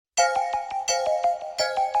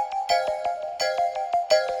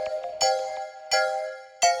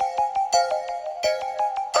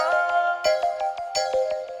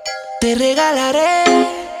Te regalaré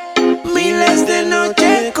miles de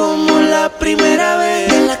noches como la primera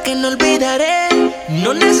vez, en la que no olvidaré.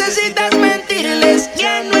 No necesitas mentirles,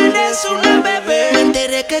 ya no eres una bebé. Me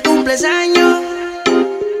enteré que cumples años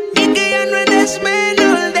y que ya no eres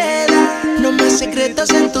menor de edad. No más secretos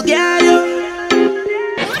en tu diario.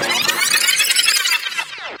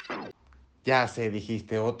 Ya sé,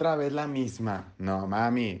 dijiste otra vez la misma. No,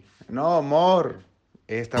 mami. No, amor.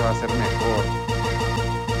 Esta va a ser mejor.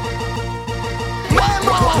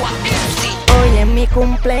 Hoy es mi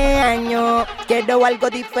cumpleaños, quiero algo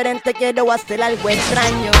diferente, quiero hacer algo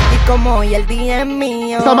extraño. Y como hoy el día es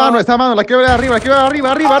mío. Esta mano, la quiero ver arriba,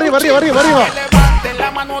 arriba. Levanten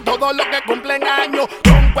la mano todos los que cumplen años. Que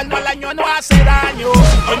un cuerno al año no hace daño.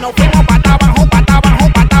 Hoy nos fuimos pata abajo.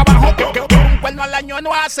 Que un cuerno al año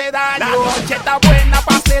no hace daño. La noche está buena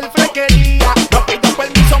para hacer fresquería. No pido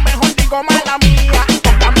permiso, mejor digo mala mía.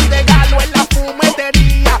 Compra mi regalo en la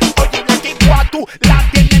fumetería. Oye, la Kikua, tú la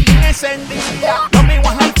tienes bien encendida. No me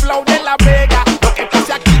guaja el flow de La Vega. Lo que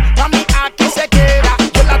pase aquí, mami, aquí se queda.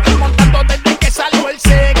 Yo la estoy montando desde que salió el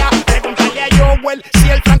Sega. Pregúntale a Joel si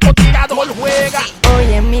el francotirador juega.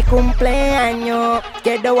 Hoy es mi cumpleaños,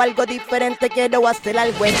 quiero algo diferente, quiero hacer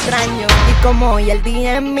algo extraño. Y como hoy el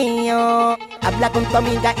día es mío, habla con tu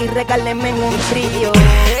amiga y regáleme un trío.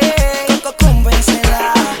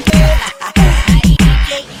 Convéncela.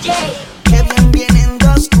 Que bien vienen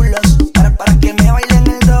dos culos para que me bailen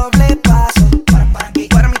el doble paso. Para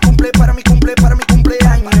mi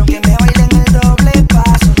cumpleaños. Que me bailen el doble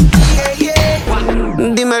paso.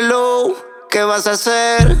 Dímelo, ¿qué vas a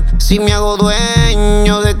hacer si me hago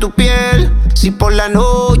dueño de tu piel? Si por la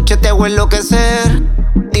noche te hago enloquecer.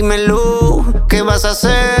 Dímelo, ¿qué vas a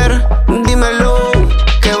hacer? Dímelo,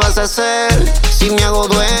 ¿qué vas a hacer si me hago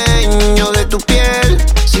dueño de tu piel?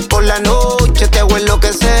 Si por la noche te hago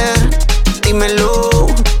enloquecer. Dímelo,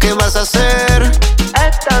 ¿qué vas a hacer?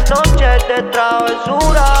 Esta noche es de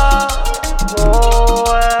travesura,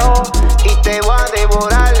 y te va a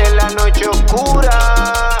devorar en la noche oscura.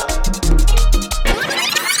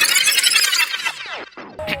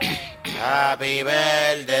 Happy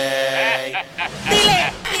birthday.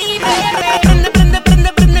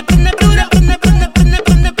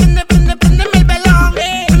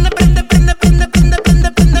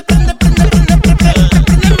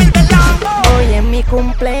 Hoy es mi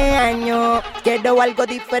cumpleaños, quiero algo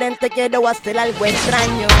diferente, quiero hacer algo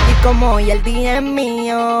extraño. Y como hoy el día es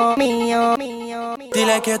mío.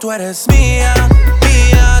 Dile que tú eres mía,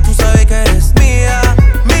 tú sabes que eres mía.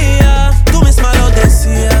 Tú misma lo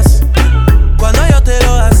decías cuando yo te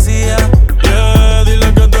lo hacía. Yeah,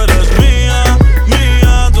 dile que tú eres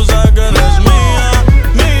mía, tú sabes que eres mía,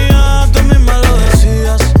 tú misma lo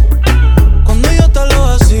decías cuando yo te lo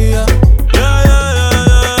hacía.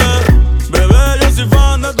 Yeah. Bebé, yo soy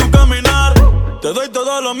fan de tu caminar, te doy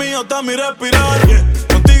todo lo mío hasta mi respirar.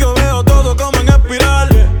 Contigo veo todo como en espiral.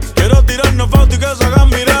 Quiero tirarnos fotos y que se hagan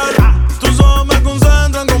mirar. Tus ojos me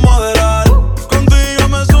concentran como Aderal. Contigo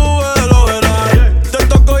me sube el overall. Te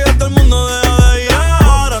toco y hasta el mundo deja de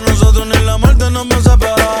llegar. A nosotros ni la muerte nos va a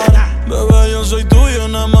separar. Bebé, yo soy tuyo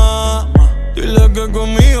nada más. Dile que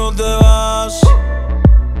conmigo te vas.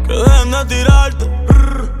 Que dejen de tirarte.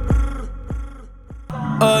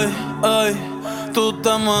 Ay, tú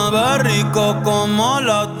te mueves rico como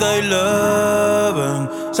las de Eleven.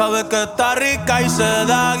 Sabes que está rica y se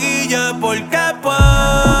da guille porque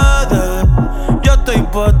puede. Yo estoy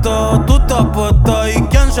puesto, tú estás puesta. ¿Y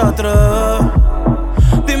quién se atreve?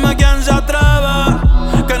 Dime quién se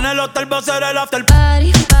atreve. Que en el hotel va a ser el after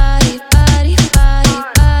party.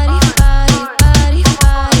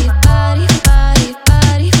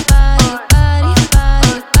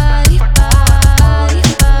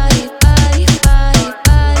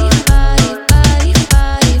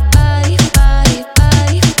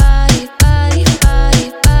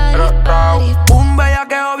 Un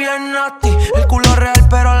bellaqueo bien nasty. El culo real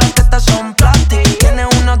pero las tetas son plastic. Tiene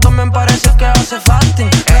un abdomen, parece que hace fasting.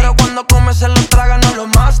 Pero cuando come se lo traga, no lo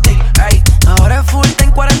mastic. Ey, ahora es full,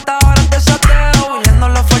 ten 40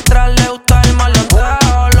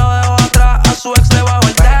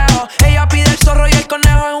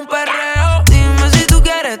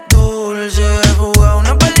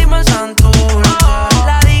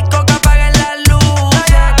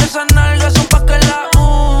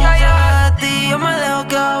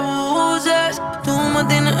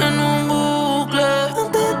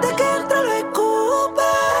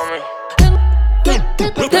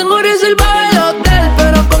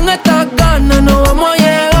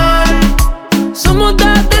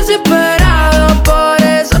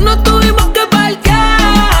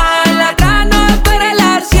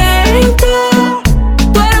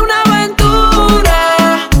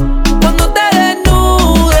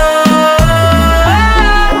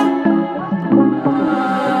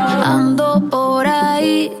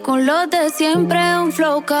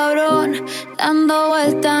 flow cabrón, dando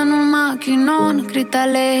vuelta en un maquinón,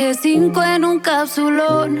 cristal eje 5 en un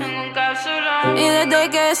capsulón. Y desde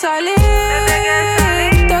que salí,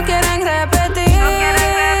 todos quieren repetir,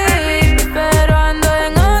 pero ando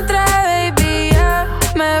en otra, baby, ya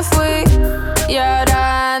me fui. Y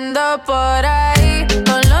ahora ando por ahí,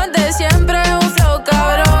 con los de siempre, un flow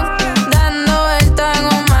cabrón, dando vuelta en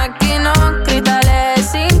un maquinón, cristales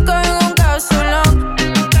 5 en un capsulón.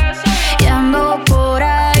 Y ando por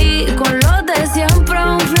ahí, con los de siempre,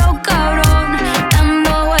 un flow cabrón,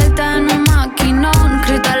 dando vuelta en un maquinón,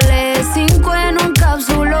 cristales 5 en un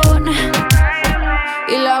capsulón.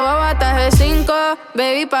 Y la baba taje 5,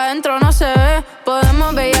 baby, pa' dentro no se ve.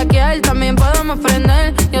 Podemos bellaquear, también podemos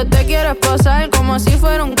prender. Yo te quiero esposar como si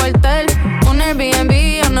fuera un cuartel. Un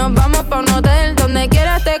Airbnb o nos vamos pa' un hotel. Donde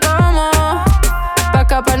quieras te como. Pa'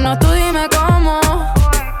 escaparnos tú dime cómo.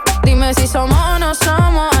 Dime si somos o no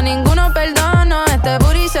somos. A ninguno perdono. Este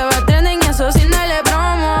booty se va a trending y eso sin darle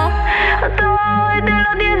promo. Hasta abajo desde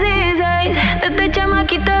los 16. Desde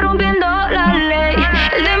chamaquita rompiendo la ley.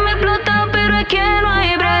 El de me explota pero es que no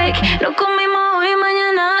hay break. Lo comimos hoy,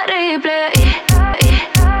 mañana replay.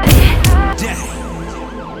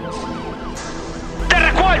 Te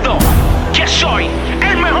recuerdo que soy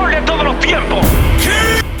el mejor de todos los tiempos.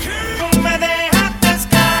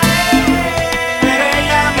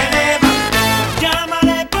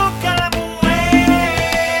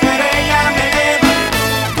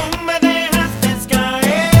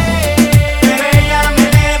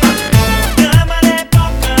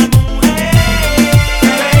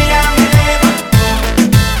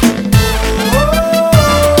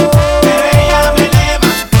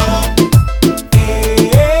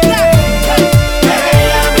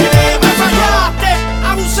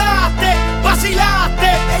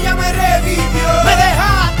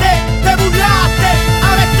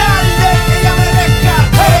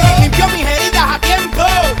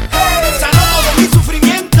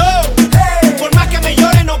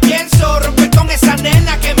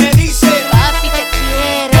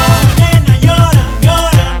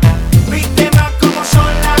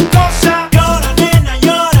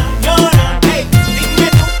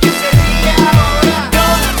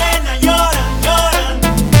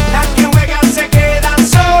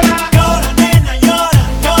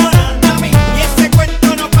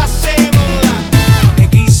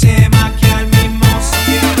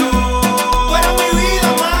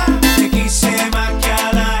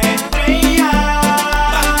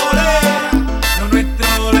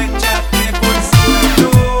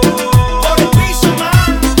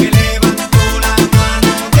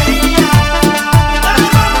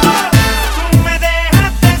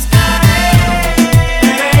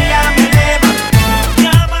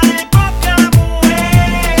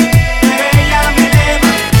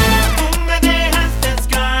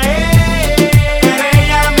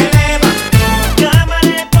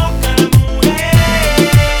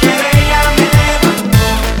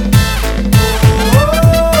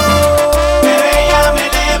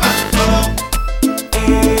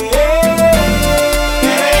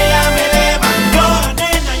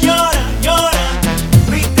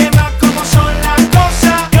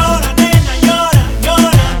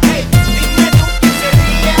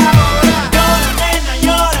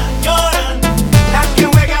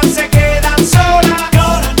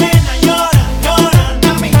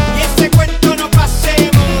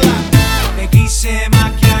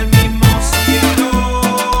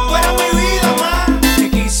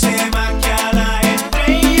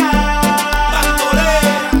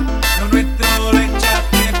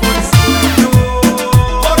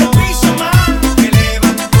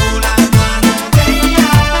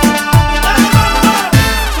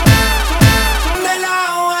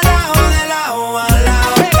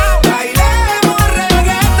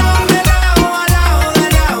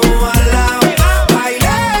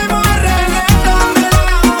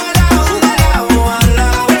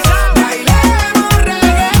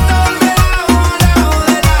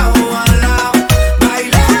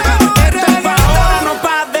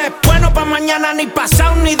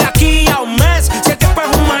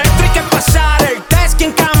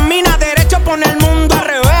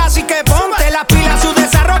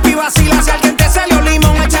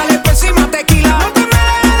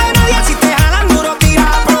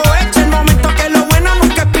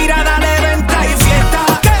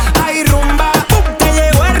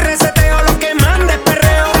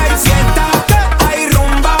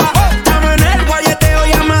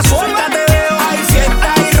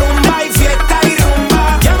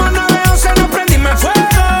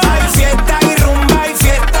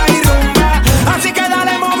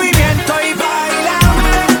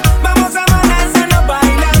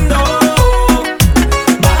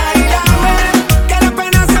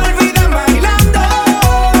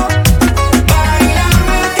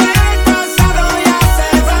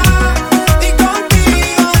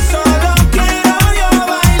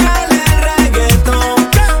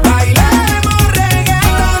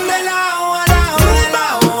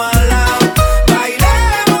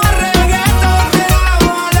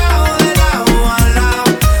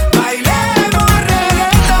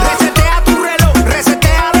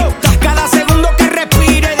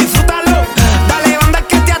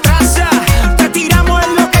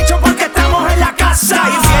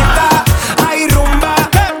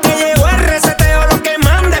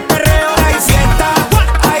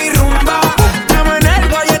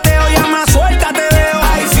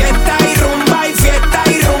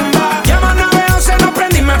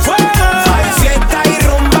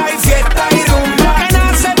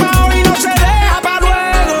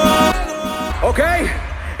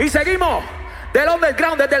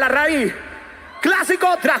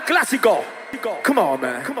 go. Come on,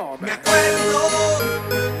 man. Me acuerdo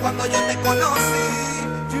cuando yo te conocí,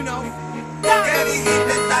 you know, que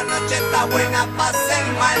dijiste esta noche está buena pa' hacer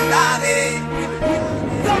maldades. Me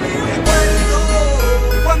acuerdo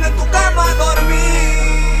cuando en tu cama dormí,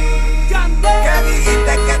 que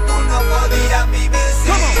dijiste que tú no podías vivir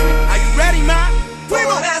sin mí. Are you ready, man? Por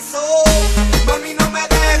eso, mami, no me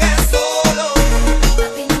dejes solo.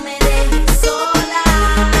 Papi, no me dejes sola.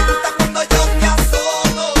 Me gusta cuando yo te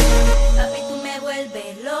azoto. Papi, tú me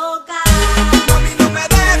vuelves loca. Mami, no me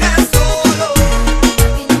dejes solo.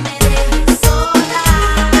 Papi, no me dejes sola.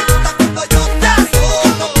 Me gusta cuando yo te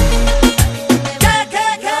azoto. Papi, tú me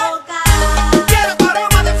vuelves loca. Quiero tu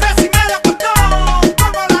aroma de fresa y melocotón.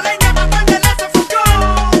 Pongo la leña pa' prender ese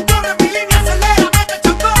fogón. Corre mi línea, acelera, mete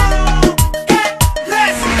chambón.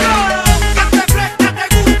 Let's go. Que te fresca, te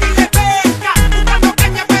gusta y le pesca. Buscando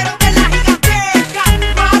caña pero de la gigantesca.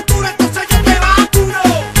 Más duro, entonces yo te vacuro.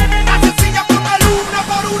 La sencilla ponme el uno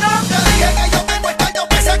por uno. Te dije que yo tengo el callo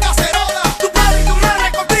que se cacerola. Tu padre y tu madre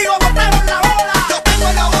contigo botaron la bola. Yo tengo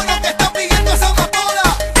el abono que está pidiendo esa amapola.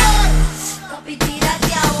 Papi,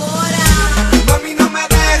 tírate ahora. Mami, no me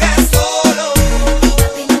dejes solo.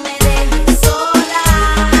 Papi, no me dejes sola.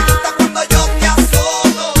 Me gusta cuando yo te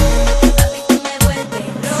azoto. Papi, tú me vuelves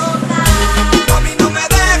loca. Mami, no me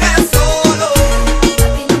dejes solo.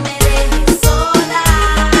 Papi, no me dejes sola.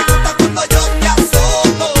 Me gusta cuando yo te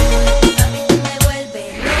azoto. Papi, tú me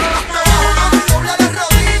vuelves loca. Mami, dobla las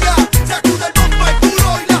rodillas. Sacude el bombo, el culo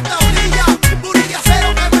y las tablillas. Booty de acero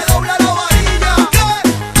que me dobla la varilla.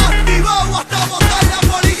 Activado hasta botar la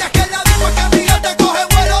polilla. Que la disco que a mí ya te coge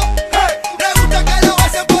vuelo. Le gusta que lo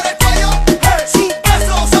besen por el cuello. Su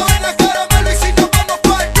peso saben a caramelo. Y si nos vamos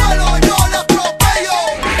por el vuelo, yo la atropello.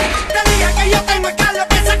 Te dije que yo tengo el caldo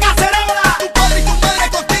que se cacerola. Tu padre y tu madre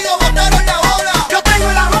contigo botaron la bola. Yo tengo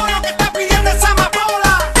el abono que está pidiendo esa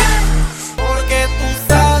amapola. Porque tú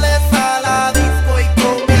sales a la disco y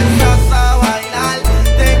comienzas a bailar.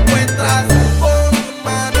 Te encuentras con un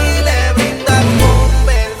man y le brindas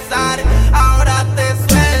conversar. Ahora te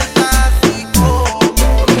sueltas y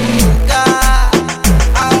como nunca.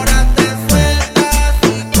 Ahora te sueltas y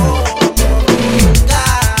como nunca.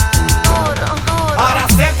 Ahora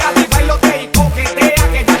acércate, bailote y coquetea.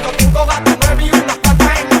 Que ya yo tengo gato nueve y unas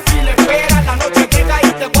patas en la fila espera. La noche llega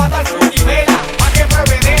y te voy a dar frutivela. Pa' que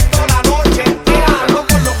pruebe de esto la noche entera. Ando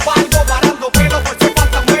con los palcos parando pelos por ser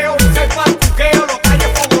fantasmeo. Ser pantuqueo, los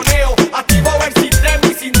calles fogoneo. Activo el sistema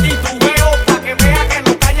y sin titubeo. Pa' que vea que en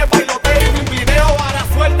los calles bailoteo y mi video. Ahora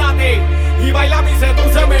suéltate y baila mi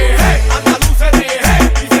sedúceme. Hey, anda lúcete,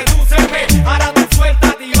 hey, y sedúceme. Ahora tú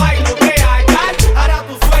suéltate y bailotea. Ahora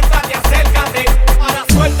tú suéltate, acércate. Ahora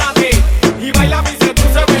suéltate y baila mi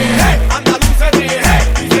sedúceme. Hey, anda lúcete, hey,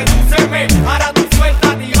 y sedúceme. Ahora tú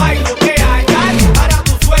suéltate y bailotea. Ahora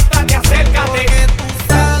tú suéltate, acércate. Porque tú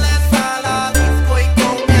sales a la disco y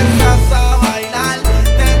comienzas a bailar.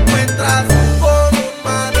 Te encuentras con un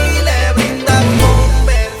man y le brindas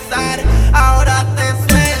conversar. Ahora te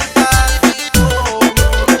sueltas y como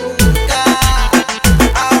nunca.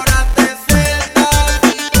 Ahora te sueltas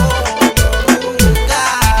y como nunca.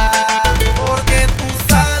 Porque tú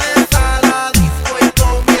sales a la disco y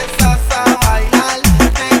comienzas a bailar.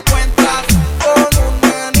 Te encuentras con un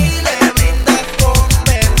man y le brindas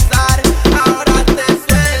conversar. Ahora te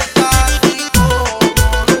sueltas y como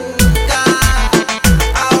nunca.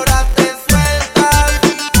 Ahora te sueltas y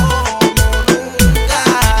como nunca.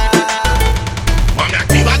 Mami,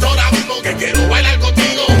 actívate ahora mismo que quiero bailar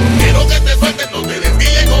contigo. Quiero que te sueltes, no te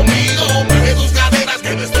desguilles conmigo. Mueve tus caderas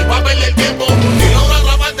que no estoy pa' perder tiempo. Si logro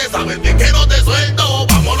atraparte, sabes de que no te suelto.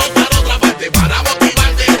 Vámonos para otra parte para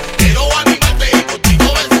motivarte. Quiero animarte y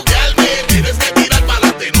contigo besuquearme. Tienes que tirar para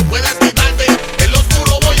adelante, no puedes quitarte. En lo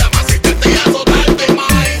oscuro voy a macetarte y azotarte,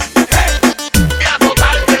 mai. Hey, y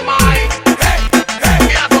azotarte, mai. Hey, hey,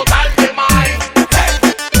 y azotarte, mai. Hey,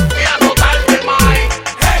 y azotarte, mai.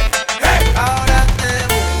 Hey, hey. Ahora te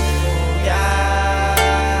voy a.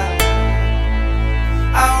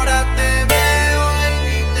 Ahora te veo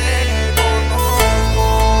y te conozco.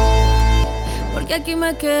 Porque aquí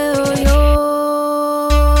me quedo yo.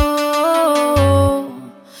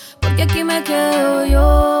 Porque aquí me quedo yo.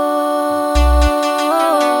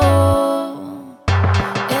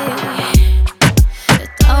 Ey.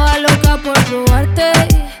 Estaba loca por probarte,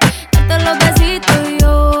 darte los besitos y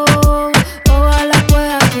yo. Ojalá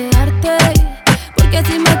pueda quedarte, porque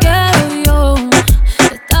así me quedo yo.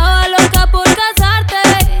 Estaba loca por casarte,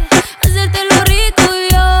 hacerte lo rico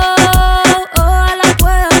y yo. Ojalá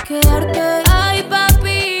pueda quedarte. Ay,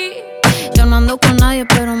 papi, yo no ando con nadie,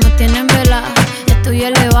 pero me tienen vela. Ya estoy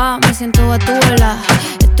elevada, me siento a tu vela.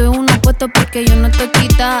 Estoy en una puesta porque yo no estoy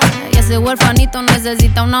quitada. huerfanito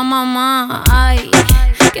necesita una mamá. Ay,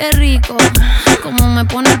 qué rico, como me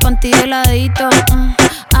pone el panty heladito.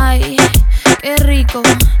 Ay, qué rico,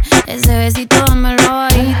 ese besito dámelo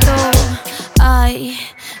bajito. Ay,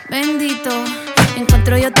 bendito,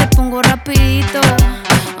 encuentro yo te pongo rapidito.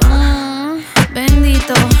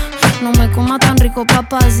 Bendito, no me coma tan rico,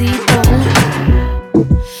 papacito.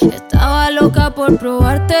 Estaba loca por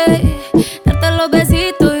probarte, darte los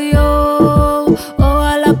besitos y yo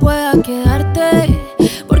ojalá pueda quedarte,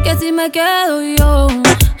 porque si me quedo yo.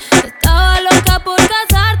 Estaba loca por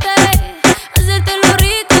casarte, hacerte lo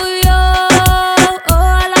rico y yo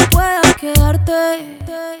ojalá pueda quedarte.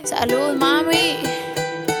 Salud, mami.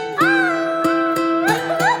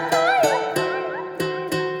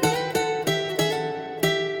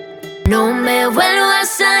 No me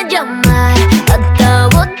vuelvas a llamar, hasta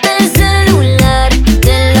boté el celular.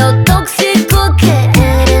 De lo tóxico que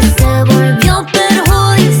eres se volvió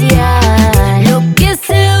perjudicial. Lo que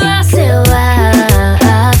se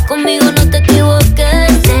va, conmigo no te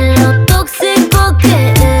equivoques. De lo tóxico que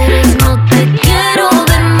eres no te quiero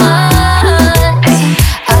ver más.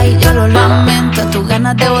 Ay, yo lo lamento, tus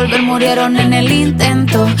ganas de volver murieron en el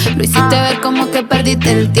intento. Lo hiciste ver como que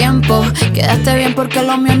perdiste el tiempo. Quedaste bien porque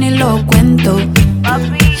lo mío ni lo cuento.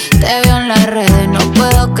 Te veo en las redes, no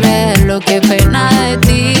puedo creerlo, qué pena de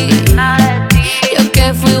ti. Yo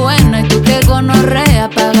que fui buena y tú que gonorrea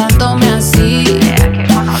pagándome así.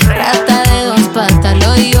 Rata de dos patas,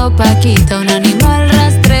 lo digo Paquita, un animal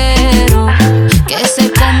rastrero que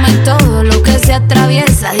se come todo lo que se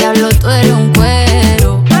atraviesa. Diablo, tú eres un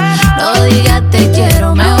cuero. No digas te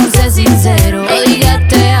quiero, mejor sé sincero. No digas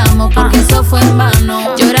te amo porque eso fue en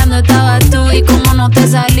vano. Llorando estabas tú y como no te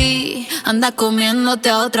salí. Andas comiéndote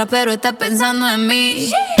a otra pero estás pensando en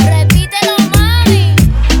mí. Repítelo, mami.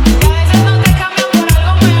 A veces no te cambian por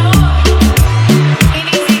algo mejor y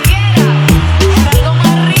ni siquiera por algo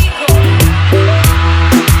más rico.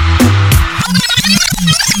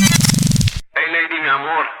 Hey lady, mi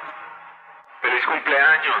amor, feliz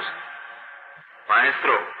cumpleaños,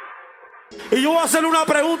 maestro. Y yo voy a hacer una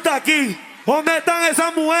pregunta aquí. ¿Dónde están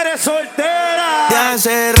esas mujeres solteras? De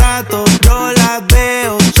hace rato yo las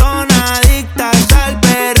veo, son adictas al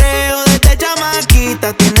perreo. Desde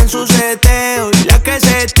chamaquita tienen su seteo y la que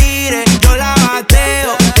se tire yo la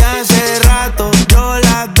bateo. De hace rato yo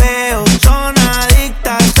las veo, son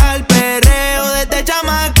adictas al perreo. Desde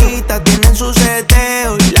chamaquita tienen su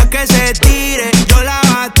seteo y la que se tire yo la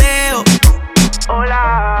bateo.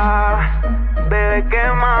 Hola, bebé,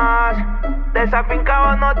 ¿qué más? De esa finca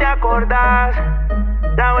vos no te acordás.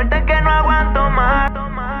 La vuelta es que no aguanto más.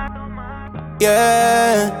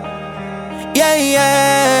 Yeah, yeah,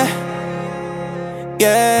 yeah,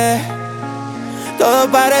 yeah.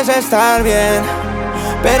 Todo parece estar bien,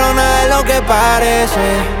 pero nada es lo que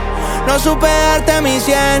parece. No supe darte mi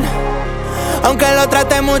 100, aunque lo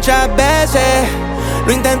traté muchas veces.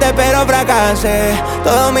 Lo intenté pero fracasé,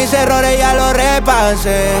 todos mis errores ya los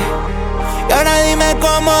repasé. Y ahora dime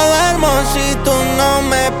cómo duermo si tú no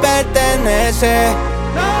me perteneces.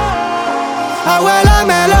 Abuela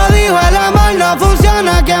me lo dijo, el amor no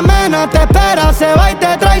funciona. Quien menos te espera se va y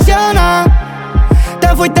te traiciona. Te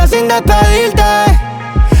fuiste sin despedirte,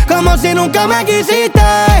 como si nunca me quisiste.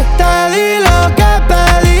 Te di lo que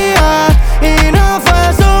pedía y no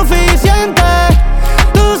fue suficiente.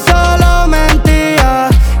 Tú solo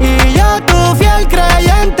mentías y yo tu fiel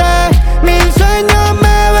creyente. Mil sueños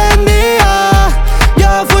me vendía,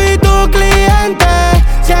 yo fui tu cliente.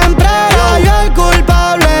 Siempre era yo el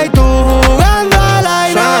culpable y tú jugando a la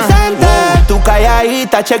inocente. Tú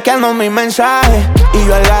calladita chequeando mis mensajes y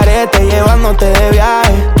yo al garete llevándote de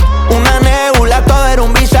viaje. Una nebula, todo era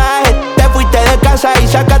un visaje. Te fuiste de casa y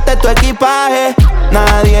sacaste tu equipaje.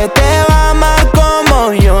 Nadie te va a amar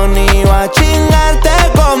como yo, ni va a chingarte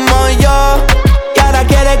como yo. Y ahora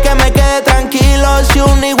quieres que me quede tranquilo si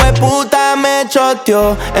un hijueputa me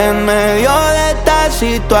choteó en medio de esta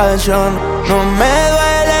situación. No me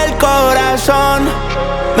duele el corazón,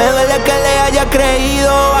 me duele que le haya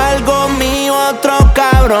creído algo mío otro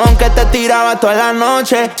cabrón que te tiraba toda la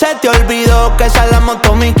noche. Se te olvidó que esa la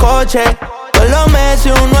montó mi coche. Todos los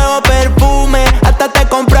meses un nuevo perfume, hasta te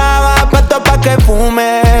compraba pasto pa' que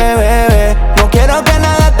fume, bebé. No quiero que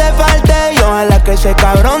nada te falte y ojalá que ese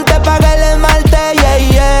cabrón te pague el esmalte, yeah,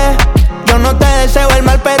 yeah. Yo no te deseo el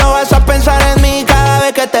mal, pero vas a pensar en mí cada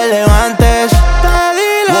vez que te levantes. Te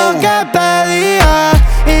di lo que pedía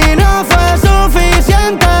y no fue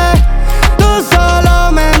suficiente. Tú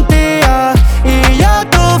solo mentías y yo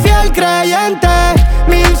tu fiel creyente.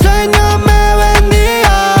 Mil sueños me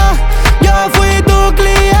vendía, yo fui tu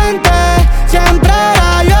cliente. Siempre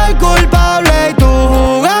era yo el culpable y tú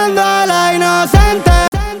jugando a la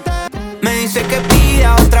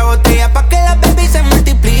bebida, otra botella pa' que las baby se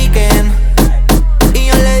multipliquen. Y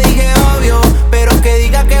yo le dije obvio, pero que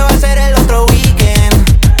diga que va a ser el otro weekend.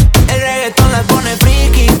 El reggaetón las pone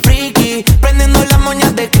friki, friki, prendiendo las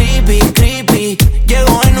moñas de creepy, creepy.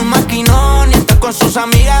 Llegó en un maquinón y está con sus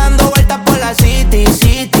amigas dando vueltas por la city,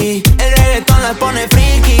 city. El reggaetón las pone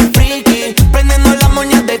friki, friki, prendiendo las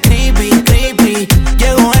moñas de creepy, creepy.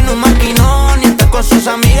 Llegó en un maquinón y está con sus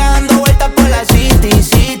amigas dando vueltas por la city,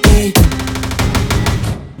 city.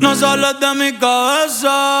 No sales de mi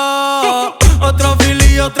cabeza. Otra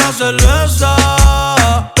fili y otra cerveza.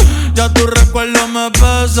 Ya tu recuerdo me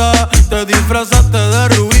pesa. Te disfrazaste de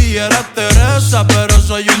Rubí y eras Teresa. Pero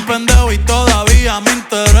soy un pendejo y todavía me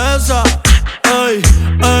interesa. Ey,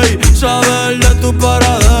 ey, saber de tu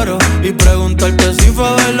paradero y preguntarte si fue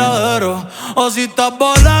verdadero o si estás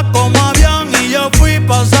volando como avión y yo fui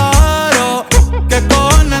pasajero. ¿Qué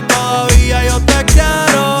cojones todavía yo te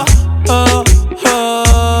quiero?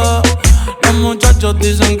 Los muchachos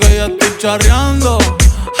dicen que ya estoy charreando.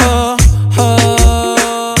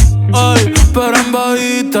 Ay, pero en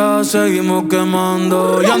bajita seguimos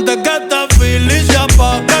quemando. Y antes que este fili se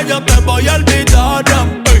apague, yo te voy a olvidar.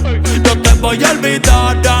 Yo te voy a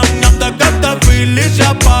olvidar. Y antes que este fili se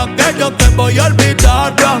apague, yo te voy a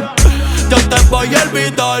olvidar. Yo te voy a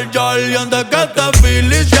olvidar, y antes que este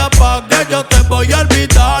fili se apague, yo te voy a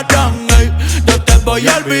olvidar. Yo te voy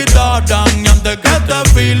a olvidar. Y antes que este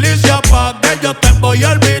fili se apague, yo te voy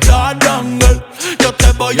a olvidar. Yo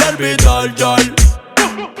te voy a olvidar,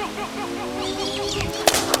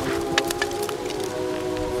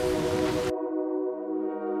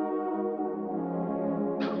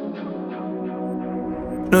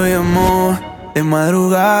 Lo llamó de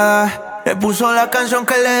madrugada, le puso la canción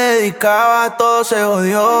que le dedicaba, todo se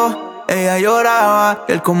odió. Ella lloraba,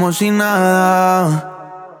 él como si nada.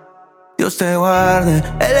 Dios te guarde,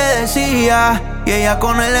 él le decía, y ella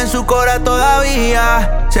con él en su cora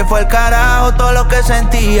todavía. Se fue al carajo todo lo que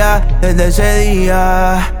sentía desde ese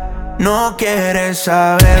día. No quiere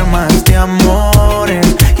saber más de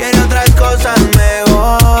amores, quiere otras cosas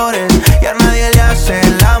mejores. Y a nadie le hace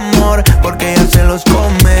el amor porque ella se los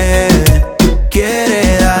come.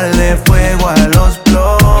 Quiere darle fuego a los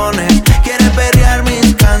clones, quiere perrear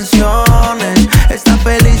mis canciones. Está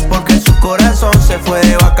feliz porque su corazón se fue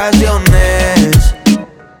de vacaciones.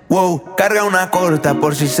 Wow, carga una corta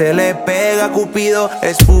por si se le pega. Cupido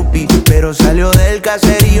es pupi, pero salió del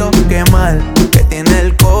caserío. Qué mal, que tiene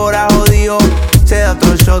el cora jodido. Se da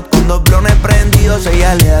otro shot con dos blones prendidos.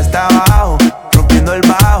 Ella le da hasta abajo, rompiendo el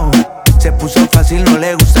bajo. Se puso fácil, no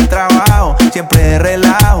le gusta el trabajo. Siempre de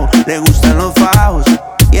relajo, le gustan los fajos.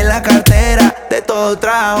 Y en la cartera de todo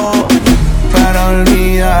trajo. Para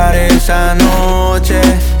olvidar esa noche,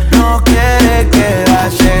 no quiere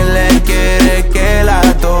quedarse, le quiere que la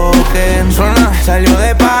toquen. Salió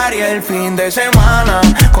de party el fin de semana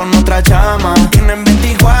con otra chama. Tienen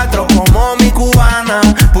 24 como mi cubana.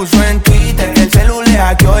 Puso en Twitter que el celular le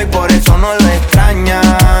hackeó y por eso no lo extraña.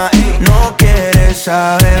 No quiere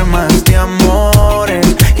saber más de amores,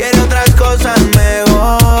 quiere otras cosas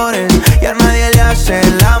mejores. Y a nadie le hace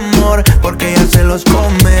el amor porque ella se los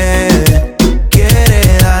come.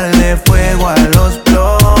 Quiere darle fuego a los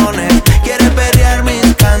clones, quiere perrear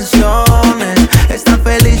mis canciones. Está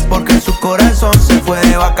feliz porque su corazón se fue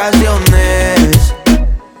de vacaciones.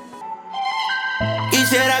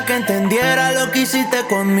 Quisiera que entendiera lo que hiciste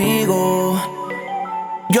conmigo.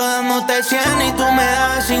 Yo dándote 100 y tú me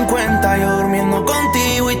das 50. Yo durmiendo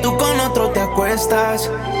contigo y tú con otro te acuestas.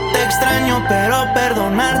 Te extraño pero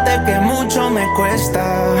perdonarte que mucho me cuesta.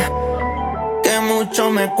 Que mucho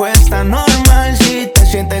me cuesta. Normal si te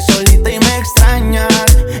sientes solita y me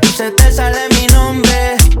extrañas y se te sale mi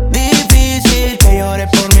nombre. Difícil que llores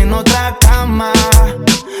por mí en otra cama.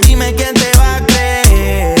 Dime quién te va a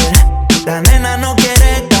creer. La nena no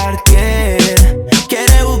quiere Cartier,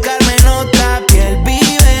 quiere buscarme en otra piel.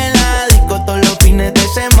 Vive en la disco todos los fines de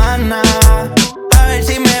semana. A ver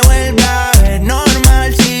si me vuelve a ver.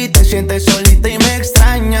 Normal si te sientes solita y me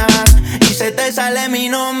extrañas y se te sale mi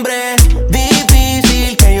nombre.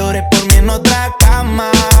 Difícil que llores por mí en otra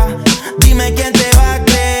cama. Dime quién te va a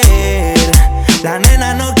creer. La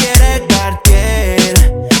nena no quiere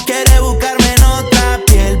Cartier, quiere buscarme en otra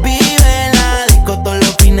piel. Vive en la disco todos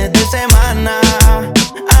los fines de semana.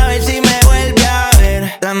 A ver si me vuelve a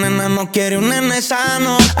ver. La nena no quiere un nene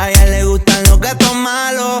sano, a ella le gustan los gatos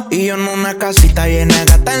malos. Y yo en una casita llena de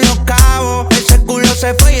gatas en Los Cabos. Ese culo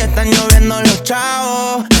se fue y están lloviendo los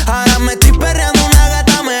chavos. Ahora me estoy perreando una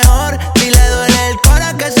gata mejor. Si le duele el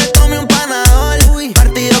cora que se tome un panador.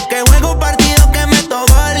 Partido que juego, partido que meto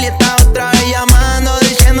gol. Y esta otra vez llamando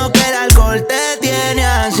diciendo que el alcohol te tiene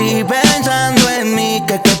así pensando en mí. entendí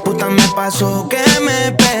que qué puta me pasó, que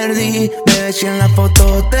me perdí. Bebé, si en la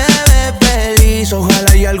foto te ves feliz,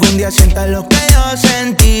 ojalá y algún día sientas lo que yo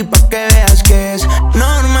sentí, pa' que veas que es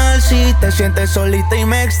normal si te sientes solita y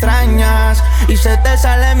me extrañas y se te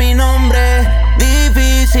sale mi nombre.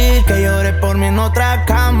 Difícil que llore por mí en otra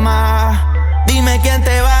cama. Dime quién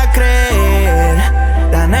te va a creer.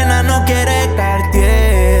 La nena no quiere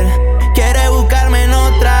Cartier, quiere buscarme en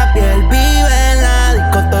otra piel. Vive en la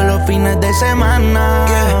disco todos los fines de semana,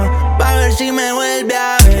 pa' ver si me vuelve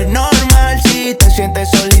a ver. Normal si te sientes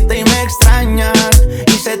solita y me extrañas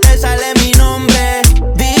y se te sale mi nombre.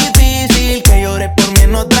 Difícil que llores por mí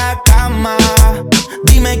en otra cama.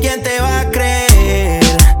 Dime quién te va a creer.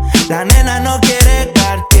 La nena no quiere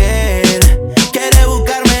Cartier, quiere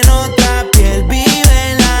buscarme en otra piel.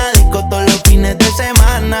 Vive en la disco todos los fines de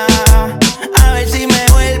semana, a ver si me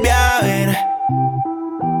vuelve a ver.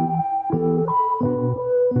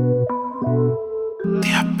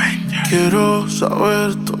 Quiero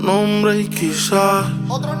saber tu nombre y quizás,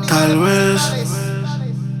 tal vez,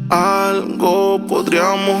 algo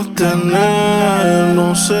podríamos tener.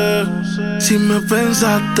 No sé si me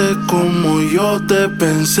pensaste como yo te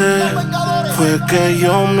pensé. Fue que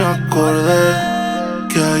yo me acordé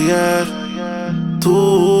que ayer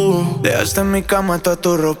tú dejaste en mi cama toda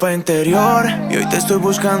tu ropa interior y hoy te estoy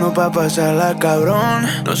buscando pa' pasarla, cabrón.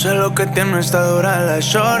 No sé lo que tiene esta dura la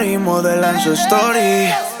shorty, modelan su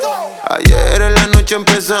story. Ayer en la noche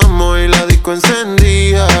empezamos y la disco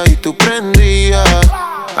encendía y tú prendías.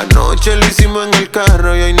 Anoche lo hicimos en el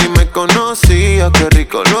carro y hoy ni me conocía. Qué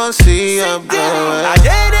rico lo hacía, bebé.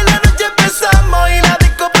 Ayer en la noche empezamos y la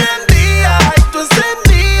disco prendía y tú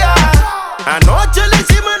encendías. Anoche lo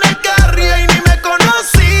hicimos en el carro y hoy ni me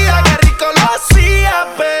conocía. Qué rico lo hacía,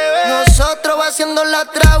 bebé. Nosotros va haciendo la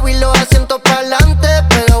trago y los asientos pa'lante,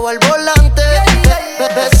 pegado al volante.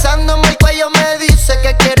 Besándome el cuello me dice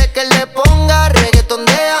que quiere que le ponga reggaetón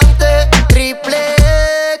de antes. Triple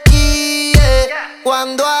X,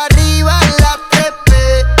 cuando arriba la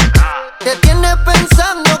trepe. Te tienes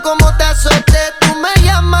pensando cómo te azoté. Tú me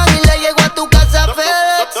llamas y le llego a tu casa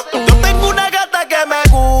FedEx. Yo tengo una gata que me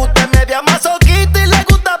gusta, media masoquista y le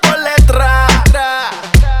gusta por letra.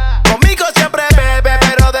 Conmigo siempre bebe,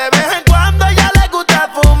 pero de vez en cuando ella le gusta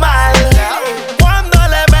fumar. Cuando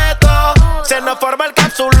le meto, se nos forma el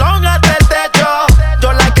capsulón hasta el techo.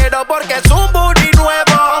 Yo la quiero porque es un booty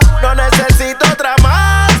nuevo. No necesito otra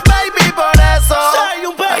más, baby, por eso.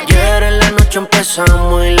 Ayer en la noche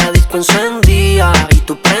empezamos y la disco encendía y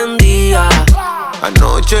tú prendías.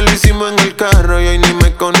 Anoche lo hicimos en el carro y hoy ni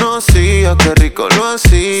me conocía. Qué rico lo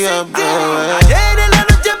hacía, bebé. Ayer en la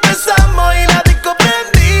noche empezamos y la disco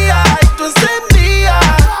prendía y tú encendías.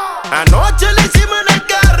 Anoche lo hicimos en el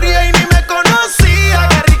carro y hoy ni me conocía.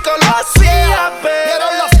 Qué rico lo hacía, bebé.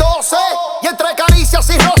 Dieron las 12 y entre caricias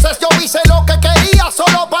y roces yo hice lo que quería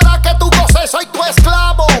solo para que tú goces. Soy tu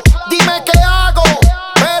esclavo, dime qué hago,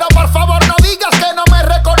 pero por favor no digas que no me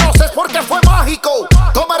reconoces porque fue mágico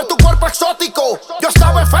tomar tu cuerpo exótico. Yo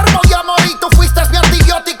estaba enfermo y a morir, tú fuiste mi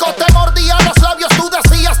antibiótico. Te mordía los labios, tú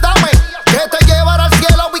decías dame que te llevara al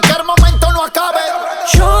cielo y que el momento no acabe.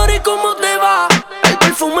 Shorty, ¿cómo te va? El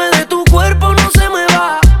perfume de tu cuerpo no se me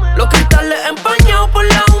va. Los cristales empañados por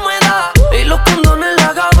la humedad y los condones en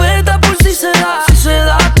la gaveta por si se da. Si se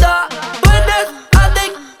da, da. Tú eres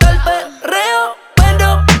adicta al perreo,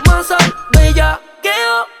 pero más al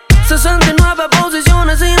bellaqueo. 69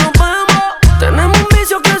 posiciones y nos vemos. Tenemos un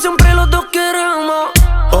vicio que siempre los dos queremos.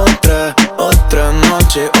 Otra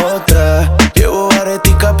noche, otra. Llevo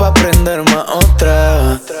aretica pa' prender más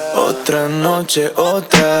otra noche,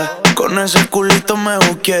 otra. Con ese culito me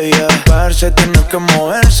buqueía. Parce, tiene que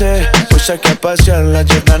moverse. Pues hay que pasear la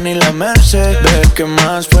Jordan y la Merced. Ver qué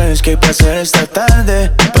más pues que hay para hacer esta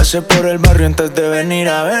tarde. Pasé por el barrio antes de venir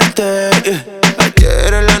a verte.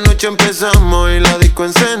 Ayer en la noche empezamos y la disco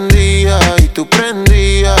encendía y tú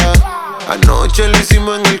prendías. Anoche lo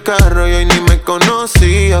hicimos en el carro y hoy ni me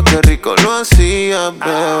conocía. Qué rico lo hacía,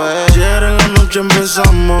 bebé. Ayer en la noche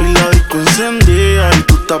empezamos y la disco encendía y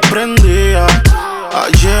tú te prendías.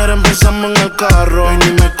 Ayer empezamos en el carro y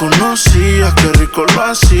ni me conocías. Qué rico lo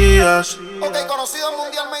hacías. Ok, conocidos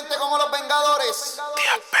mundialmente como los Vengadores. The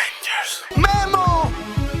Avengers. ¡Memo!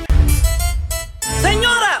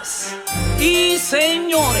 Señoras y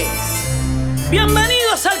señores,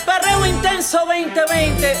 bienvenidos al Perreo Intenso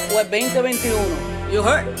 2020 o el 2021. You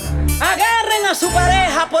heard? Agarren a su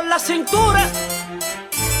pareja por la cintura.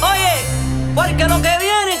 Oye, porque lo que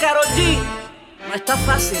viene, Karol G, no está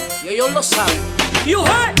fácil y ellos lo saben. You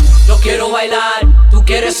heard? Yo quiero bailar, tú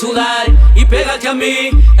quieres sudar y pégate a mí,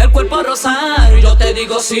 el cuerpo a rozar. Yo te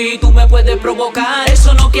digo sí, tú me puedes provocar.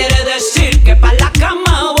 Eso no quiere decir que pa' la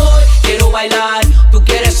cama voy. Quiero bailar, tú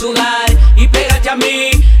quieres sudar y pégate a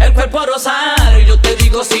mí, el cuerpo a rozar. Yo te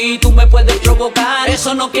digo sí, tú me puedes provocar.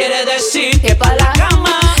 Eso no quiere decir que pa' la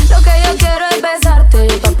cama. Lo que yo quiero es besarte,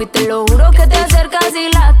 papi, te lo juro que te acercas y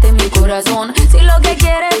late mi corazón. Si lo que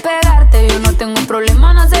quieres es pegarte, yo no tengo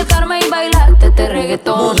problema en acercarme y bailarte este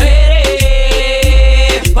reggaetón.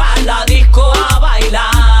 Mujeres, pa' la disco a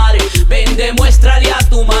bailar. Ven, demuéstrale a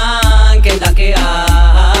tu man que es la que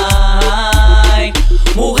hay.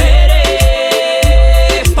 Mujeres,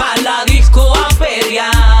 pa' la disco a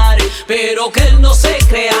pelear, pero que él no se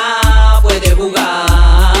crea, puede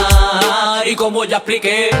jugar. Y como ya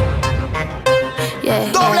expliqué,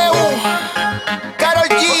 W, Karol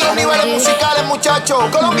G, niveles musicales, muchachos.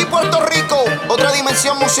 Colombia y Puerto Rico, otra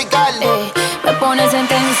dimensión musical. Me pones en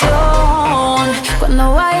tensión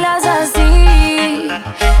cuando bailas así.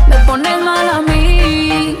 Me pones mal a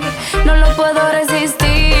mí, no lo puedo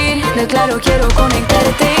resistir. Declaro, quiero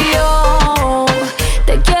conectarte y yo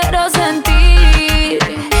te quiero sentir.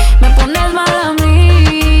 Me pones mal a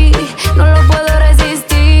mí, no lo puedo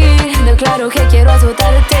resistir. Declaro que quiero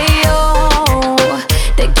azotarte y yo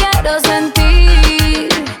te quiero sentir.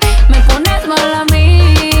 Me pones mal a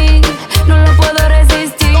mí, no lo puedo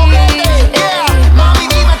resistir. Mami,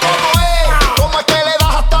 dime cómo es que le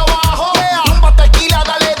das hasta abajo. Tumba tequila,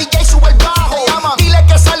 dale DJ, sube el bajo. Dile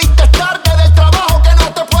que saliste tarde del trabajo, que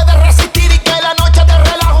no te puedes resistir y que la noche te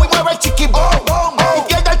relajo y mueve el chiquibom. Y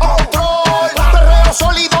pierde el control. Perreo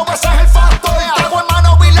sólido, ese es el factor. Trago en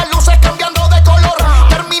mano, vi las luces cambiando de color.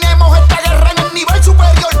 Terminemos esta guerra en el nivel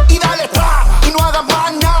superior y dale tra, y no hagas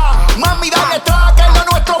más nada. Mami, dale tra, que lo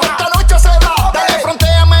nuestro esta noche se da. Dale,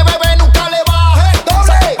 frontéame, bebé, nunca le bajes.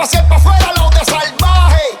 Pa' siempre afuera lo de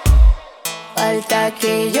salvaje. Falta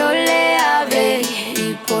que yo le hable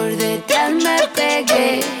y por detrás me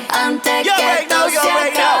pegué. Antes que todo se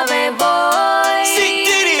acabe voy.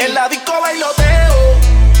 En la disco bailoteo,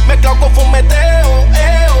 mezclado con fumeteo,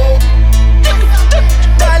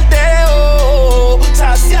 tardeo,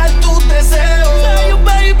 saciar tus deseos.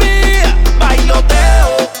 Baby,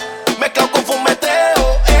 bailoteo, mezclado con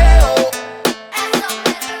fumeteo,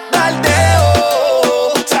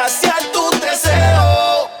 tardeo, saciar tus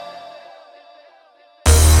deseos.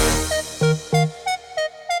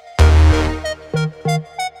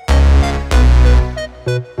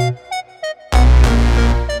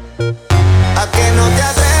 ¿A que no te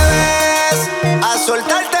atreves a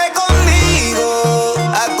soltarte conmigo,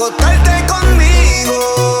 a acostarte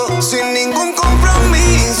conmigo, sin ningún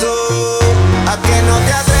compromiso? ¿A que no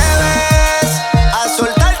te atreves a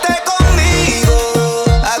soltarte conmigo,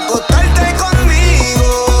 a acostarte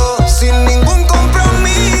conmigo, sin ningún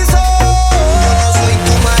compromiso? Yo no soy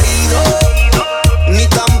tu marido, ni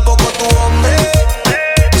tampoco tu hombre,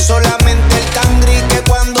 solamente el cangri que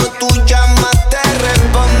cuando tú llamas te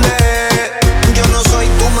responde. Yo no soy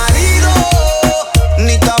tu marido,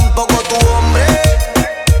 ni tampoco tu hombre,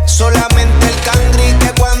 solamente el cangri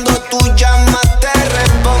que cuando tú llamas te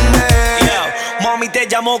responde. Mami, te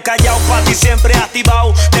llamo callao, pa' ti siempre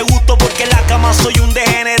activado. Te gusto porque en la cama soy un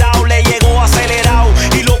degenerado. Le llego acelerado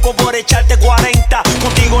y loco por echarte 40.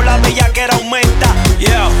 Contigo la bellaquera aumenta.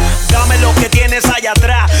 Dame lo que tienes allá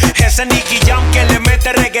atrás. Ese Nicky Jam que le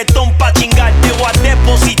mete reggaetón pa' chingar. Te voy a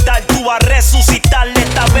depositar, tú vas a resucitar.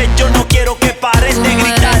 Esta vez yo no quiero que pares de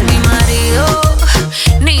gritar. No eres mi marido,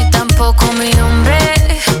 ni tampoco mi hombre,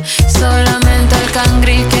 solamente el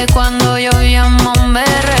cangri que cuando yo llamo me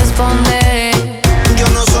responde. Yo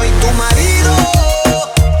no soy tu marido,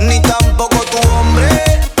 ni tampoco tu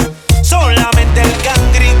hombre, solamente el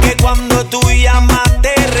cangri que cuando tú llamas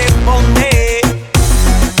te responde.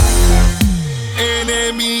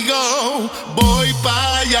 Enemigo, voy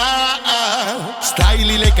para allá.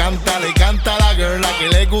 Style y le canta a la girl, la que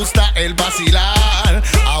le gusta el vacilar.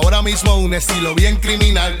 Ahora mismo un estilo bien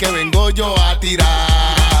criminal que vengo yo a tirar.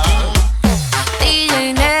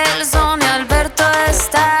 DJ Nelson y Alberto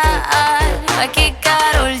están aquí,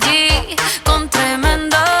 Karol G con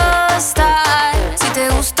tremendo style. Si te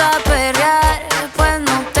gusta perrear, pues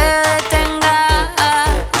no te detengas,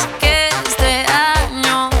 que este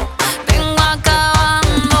año vengo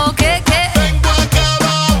acabando. ¿Qué? Vengo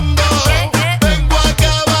acabando, vengo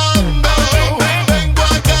acabando, vengo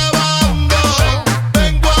acabando,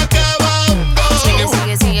 vengo acabando.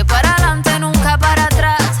 Sigue para adelante, nunca para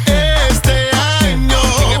atrás. Este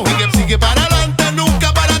año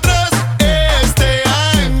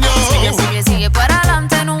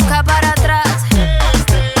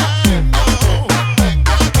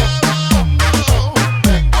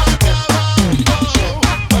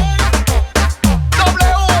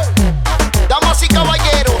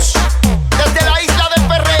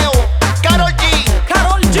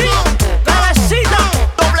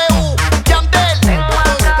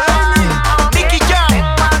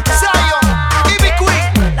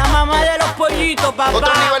Chito, papá.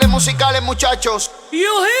 Otros niveles musicales, muchachos. You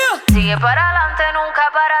here? Sigue para adelante, nunca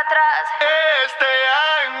para atrás.